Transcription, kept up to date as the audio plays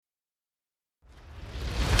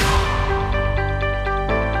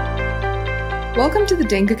Welcome to the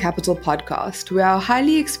Denker Capital podcast, where our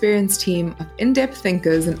highly experienced team of in-depth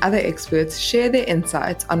thinkers and other experts share their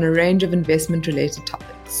insights on a range of investment-related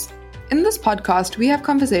topics. In this podcast, we have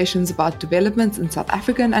conversations about developments in South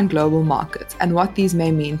African and global markets and what these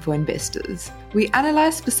may mean for investors. We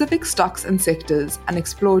analyze specific stocks and sectors and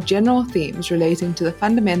explore general themes relating to the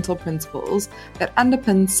fundamental principles that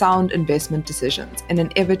underpin sound investment decisions in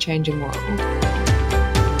an ever-changing world.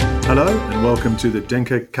 Hello and welcome to the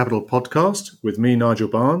Denker Capital podcast with me, Nigel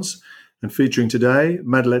Barnes, and featuring today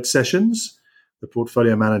Madalet Sessions, the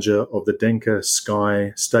portfolio manager of the Denker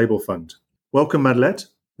Sky Stable Fund. Welcome, Madalet.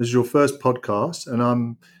 This is your first podcast, and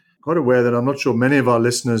I'm quite aware that I'm not sure many of our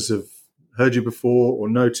listeners have heard you before or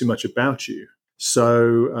know too much about you.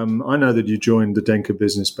 So I know that you joined the Denker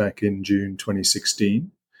business back in June 2016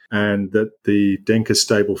 and that the Denker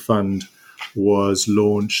Stable Fund was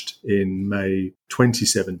launched in May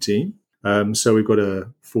 2017. So we've got a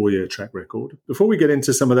 4-year track record. Before we get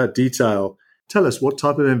into some of that detail, tell us, what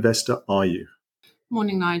type of investor are you?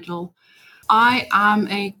 Morning, Nigel. I am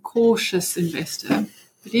a cautious investor.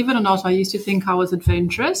 Believe it or not, I used to think I was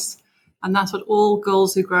adventurous, and that's what all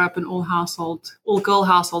girls who grow up in all girl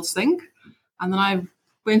households think. And then I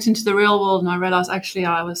went into the real world and I realized actually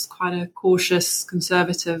I was quite a cautious,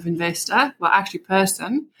 conservative investor,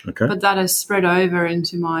 person. Okay. But that has spread over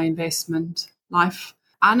into my investment life.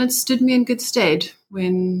 And it stood me in good stead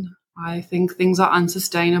when I think things are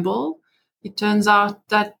unsustainable. It turns out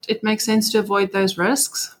that it makes sense to avoid those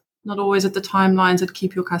risks. Not always at the timelines that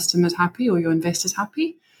keep your customers happy or your investors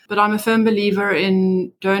happy. But I'm a firm believer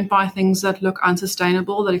in don't buy things that look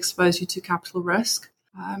unsustainable, that expose you to capital risk.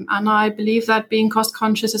 And I believe that being cost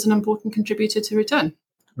conscious is an important contributor to return.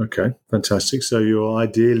 Okay, fantastic. So you're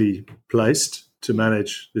ideally placed to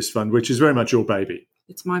manage this fund, which is very much your baby.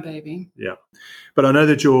 It's my baby. Yeah. But I know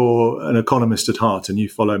that you're an economist at heart and you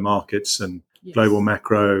follow markets and global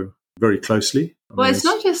macro very closely. It's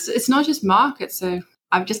not just markets. So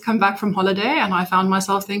I've just come back from holiday and I found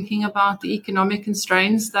myself thinking about the economic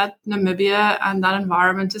constraints that Namibia and that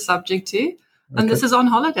environment is subject to. And This is on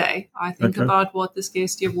holiday. I think about what the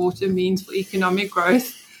scarcity of water means for economic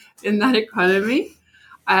growth in that economy.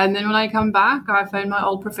 And then when I come back, I phone my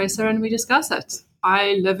old professor and we discuss it.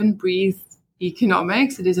 I live and breathe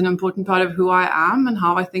economics. It is an important part of who I am and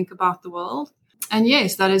how I think about the world. And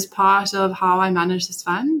yes, that is part of how I manage this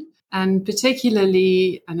fund. And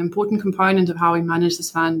particularly an important component of how we manage this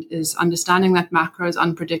fund is understanding that macro is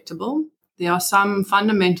unpredictable. There are some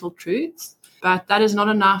fundamental truths, but that is not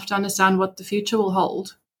enough to understand what the future will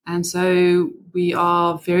hold. And so we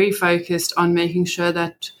are very focused on making sure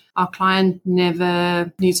that our client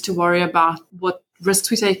never needs to worry about what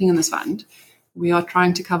risks we're taking in this fund. We are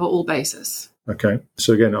trying to cover all bases. Okay.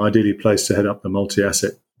 So again, ideally placed to head up the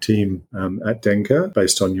multi-asset team at Denker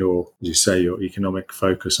based on your economic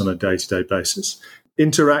focus on a day-to-day basis.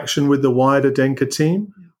 Interaction with the wider Denker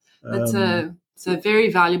team? It's a very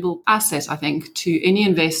valuable asset, I think, to any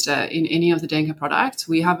investor in any of the Denker products.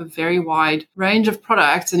 We have a very wide range of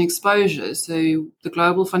products and exposures. So the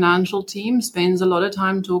global financial team spends a lot of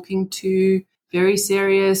time talking to very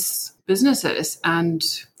serious businesses. And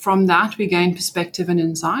from that, we gain perspective and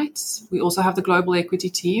insights. We also have the global equity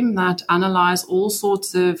team that analyze all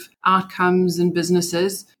sorts of outcomes in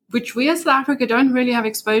businesses, which we as South Africa don't really have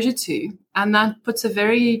exposure to. And that puts a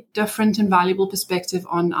very different and valuable perspective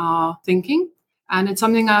on our thinking. And it's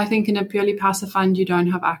something I think in a purely passive fund you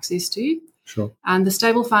don't have access to. Sure. And the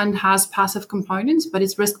stable fund has passive components, but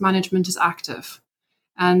its risk management is active.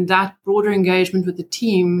 And that broader engagement with the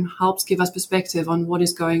team helps give us perspective on what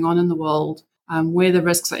is going on in the world, where the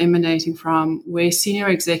risks are emanating from, where senior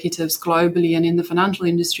executives globally and in the financial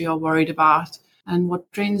industry are worried about, and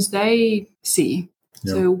what trends they see.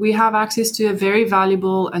 Yeah. So we have access to a very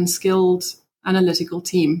valuable and skilled analytical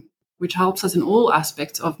team, which helps us in all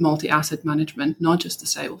aspects of multi-asset management, not just the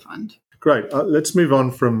stable fund. Great. Let's move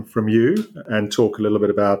on from you and talk a little bit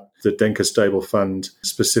about the Denker Stable Fund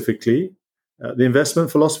specifically. The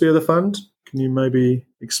investment philosophy of the fund, can you maybe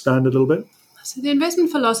expand a little bit? So the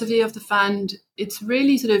investment philosophy of the fund, it's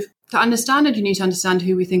really to understand it, you need to understand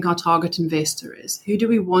who we think our target investor is. Who do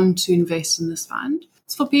we want to invest in this fund?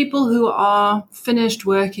 It's for people who are finished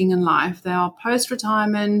working in life. They are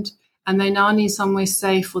post-retirement and they now need somewhere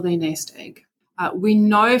safe for their nest egg. We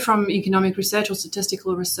know from economic research or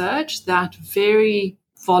statistical research that very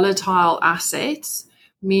volatile assets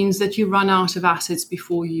means that you run out of assets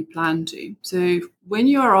before you plan to. So when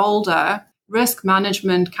you're older, risk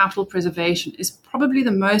management, capital preservation is probably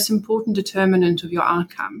the most important determinant of your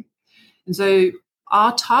outcome. And so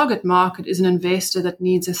our target market is an investor that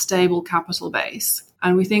needs a stable capital base.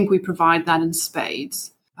 And we think we provide that in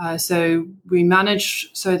spades. So we manage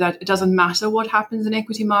so that it doesn't matter what happens in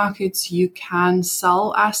equity markets. You can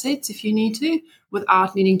sell assets if you need to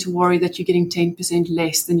without needing to worry that you're getting 10%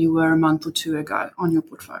 less than you were a month or two ago on your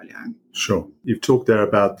portfolio. Sure. You've talked there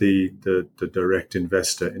about the direct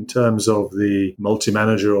investor. In terms of the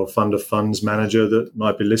multi-manager or fund of funds manager that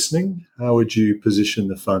might be listening, how would you position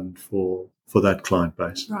the fund for that client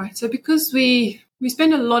base? Right. So because we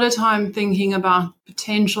spend a lot of time thinking about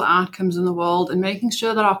potential outcomes in the world and making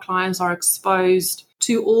sure that our clients are exposed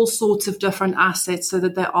to all sorts of different assets so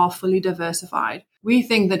that they are fully diversified. We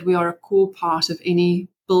think that we are a core part of any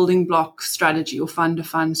building block strategy or fund of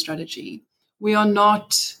fund strategy. We are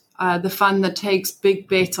not the fund that takes big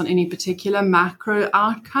bets on any particular macro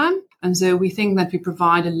outcome. And so we think that we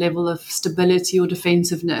provide a level of stability or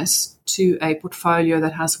defensiveness to a portfolio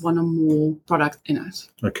that has one or more products in it.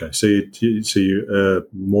 Okay, so you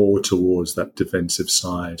more towards that defensive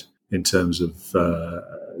side in terms of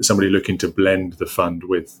somebody looking to blend the fund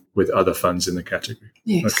with other funds in the category.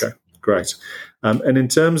 Yes. Okay, great. And in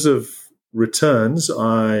terms of returns,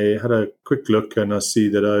 I had a quick look and I see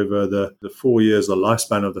that over the 4 years, the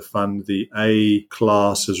lifespan of the fund, the A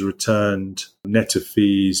class has returned net of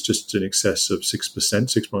fees just in excess of 6%,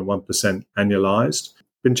 6.1% annualized.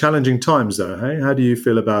 Been challenging times though, hey? How do you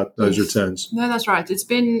feel about those returns? No, that's right. It's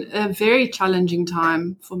been a very challenging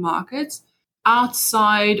time for markets.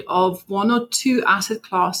 Outside of one or two asset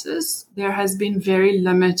classes, there has been very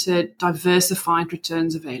limited diversified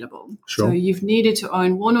returns available. Sure. So you've needed to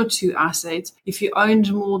own one or two assets. If you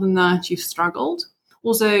owned more than that, you've struggled.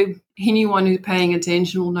 Also, anyone who's paying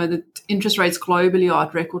attention will know that interest rates globally are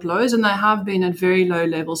at record lows, and they have been at very low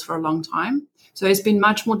levels for a long time. So it's been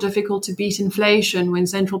much more difficult to beat inflation when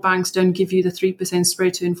central banks don't give you the 3%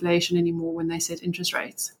 spread to inflation anymore when they set interest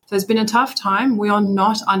rates. So it's been a tough time. We are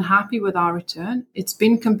not unhappy with our return. It's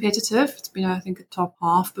been competitive. It's been, I think, a top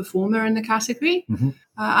half performer in the category. Mm-hmm.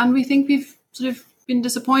 And we think we've sort of been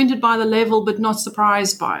disappointed by the level, but not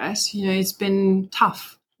surprised by it. You know, it's been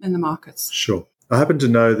tough in the markets. Sure. I happen to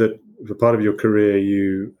know that for part of your career,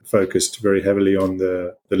 you focused very heavily on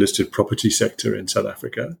the listed property sector in South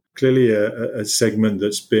Africa. Clearly a segment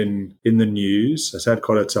that's been in the news, has had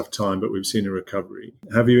quite a tough time, but we've seen a recovery.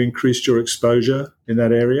 Have you increased your exposure in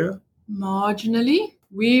that area? Marginally.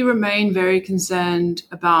 We remain very concerned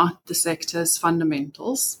about the sector's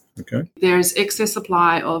fundamentals. Okay. There is excess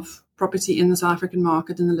supply of property in the South African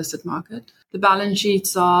market, in the listed market. The balance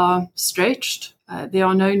sheets are stretched. There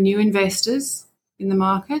are no new investors in the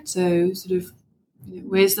market. So sort of,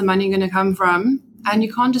 where's the money going to come from? And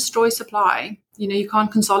you can't destroy supply. You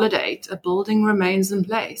can't consolidate. A building remains in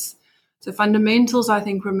place. So fundamentals, I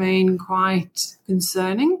think, remain quite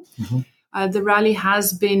concerning. Mm-hmm. The rally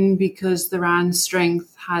has been because the rand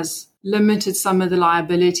strength has limited some of the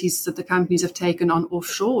liabilities that the companies have taken on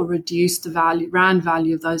offshore, or reduced the rand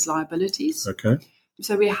value of those liabilities. Okay.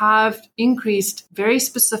 So we have increased very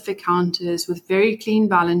specific counters with very clean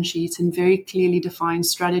balance sheets and very clearly defined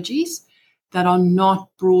strategies that are not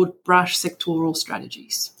broad brush sectoral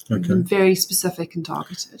strategies. Okay. Very specific and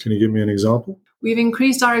targeted. Can you give me an example? We've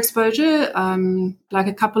increased our exposure. Like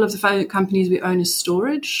a couple of the companies we own is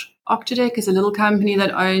storage. Octodec is a little company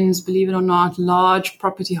that owns, believe it or not, large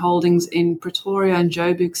property holdings in Pretoria and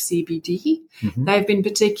Joburg CBD. Mm-hmm. They've been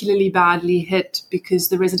particularly badly hit because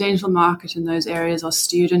the residential market in those areas are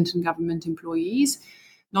student and government employees.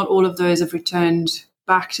 Not all of those have returned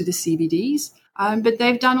back to the CBDs, but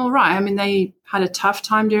they've done all right. I mean, they had a tough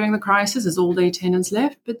time during the crisis as all their tenants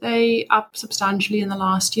left, but they up substantially in the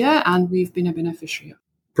last year, and we've been a beneficiary.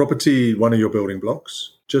 Property, one of your building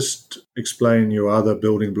blocks. Just explain your other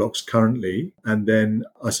building blocks currently. And then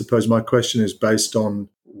I suppose my question is based on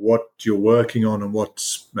what you're working on and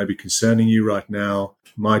what's maybe concerning you right now.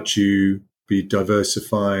 Might you be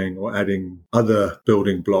diversifying or adding other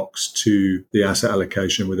building blocks to the asset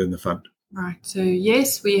allocation within the fund? Right. So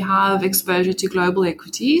yes, we have exposure to global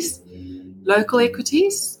equities, local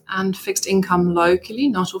equities, and fixed income locally,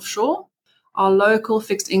 not offshore. Our local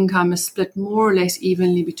fixed income is split more or less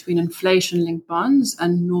evenly between inflation-linked bonds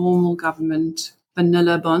and normal government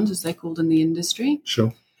vanilla bonds, as they're called in the industry.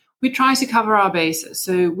 Sure. We try to cover our bases.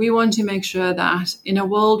 So we want to make sure that in a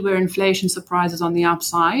world where inflation surprises on the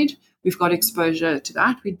upside, we've got exposure to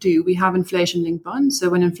that. We do. We have inflation-linked bonds. So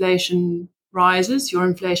when inflation rises, your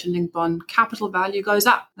inflation-linked bond capital value goes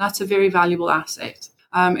up. That's a very valuable asset.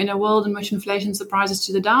 In a world in which inflation surprises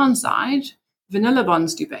to the downside, vanilla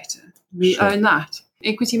bonds do better. We own that.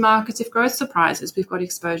 Equity markets, if growth surprises, we've got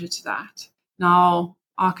exposure to that. Now,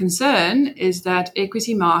 our concern is that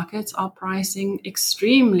equity markets are pricing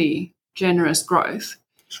extremely generous growth.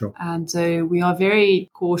 Sure. And so we are very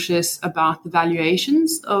cautious about the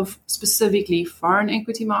valuations of specifically foreign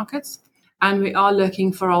equity markets. And we are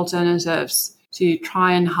looking for alternatives to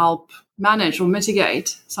try and help manage or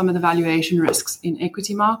mitigate some of the valuation risks in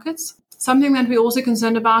equity markets. Something that we're also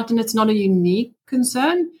concerned about, and it's not a unique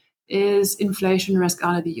concern, is inflation risk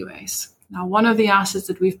out of the US. Now, one of the assets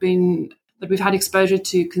that we've had exposure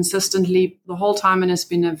to consistently the whole time and has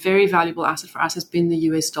been a very valuable asset for us has been the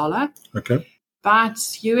US dollar. Okay.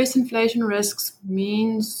 But US inflation risks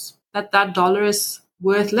means that dollar is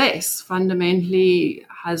worth less, fundamentally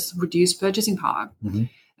has reduced purchasing power. Mm-hmm.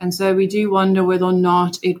 And so we do wonder whether or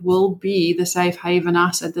not it will be the safe haven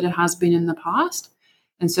asset that it has been in the past.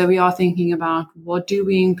 And so we are thinking about what do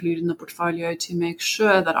we include in the portfolio to make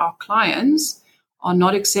sure that our clients are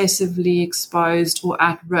not excessively exposed or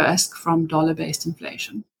at risk from dollar-based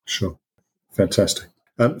inflation. Sure. Fantastic.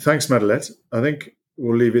 Thanks, Madalet. I think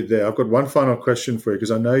we'll leave it there. I've got one final question for you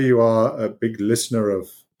because I know you are a big listener of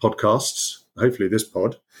podcasts, hopefully this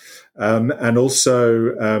pod, and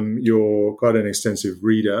also you're quite an extensive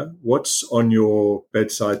reader. What's on your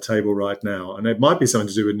bedside table right now? And it might be something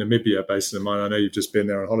to do with Namibia based on mine. I know you've just been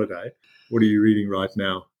there on holiday. What are you reading right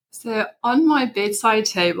now? So on my bedside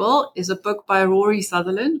table is a book by Rory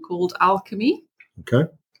Sutherland called Alchemy, Okay.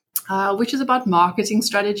 Which is about marketing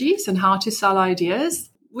strategies and how to sell ideas.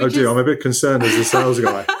 I'm a bit concerned as a sales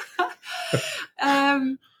guy.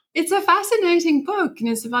 It's a fascinating book, and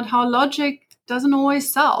it's about how logic doesn't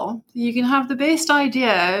always sell. You can have the best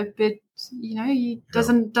idea, but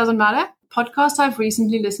doesn't matter. Podcast I've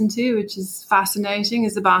recently listened to, which is fascinating,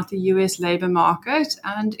 is about the US labor market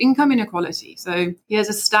and income inequality. So here's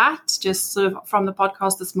a stat just sort of from the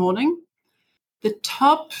podcast this morning. I'm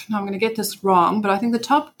going to get this wrong, but I think the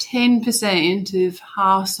top 10% of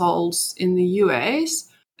households in the US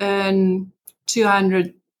earn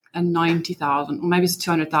 $290,000, or maybe it's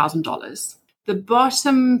 $200,000. The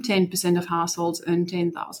bottom 10% of households earn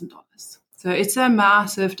 $10,000. So it's a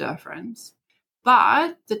massive difference.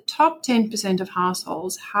 But the top 10% of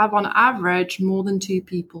households have on average more than two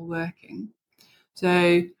people working.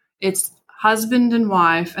 So it's husband and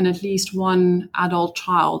wife and at least one adult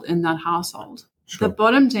child in that household. Sure. The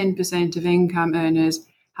bottom 10% of income earners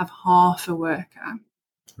have half a worker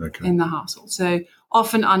in the household. So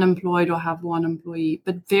often unemployed or have one employee,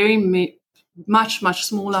 but very much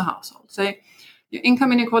smaller households. So your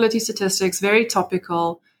income inequality statistics, very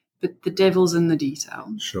topical, but the devil's in the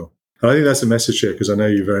detail. Sure. I think that's a message here because I know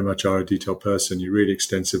you very much are a detailed person. You read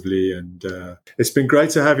extensively, and it's been great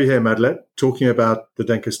to have you here, Madalet, talking about the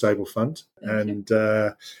Denker Stable Fund. Thank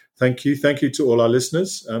you. Thank you to all our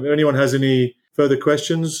listeners. If anyone has any further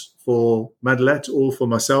questions for Madalet or for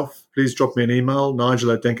myself, please drop me an email,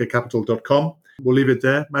 nigel@denkercapital.com. We'll leave it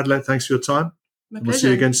there. Madalet, thanks for your time. We'll see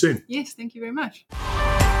you again soon. Yes, thank you very much.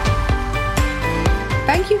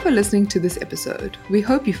 Thank you for listening to this episode. We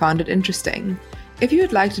hope you found it interesting. If you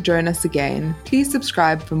would like to join us again, please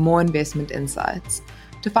subscribe for more investment insights.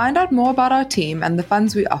 To find out more about our team and the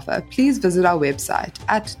funds we offer, please visit our website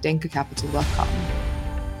at denkercapital.com.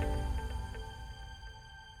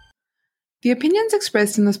 The opinions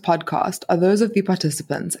expressed in this podcast are those of the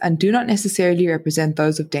participants and do not necessarily represent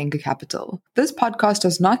those of Denker Capital. This podcast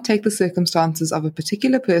does not take the circumstances of a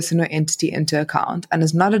particular person or entity into account and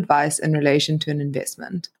is not advice in relation to an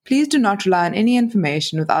investment. Please do not rely on any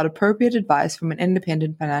information without appropriate advice from an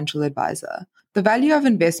independent financial advisor. The value of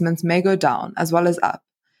investments may go down as well as up,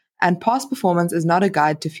 and past performance is not a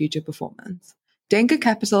guide to future performance. Denker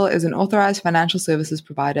Capital is an authorized financial services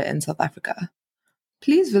provider in South Africa.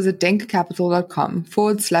 Please visit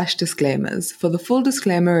denkercapital.com/disclaimers for the full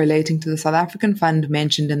disclaimer relating to the South African fund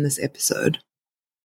mentioned in this episode.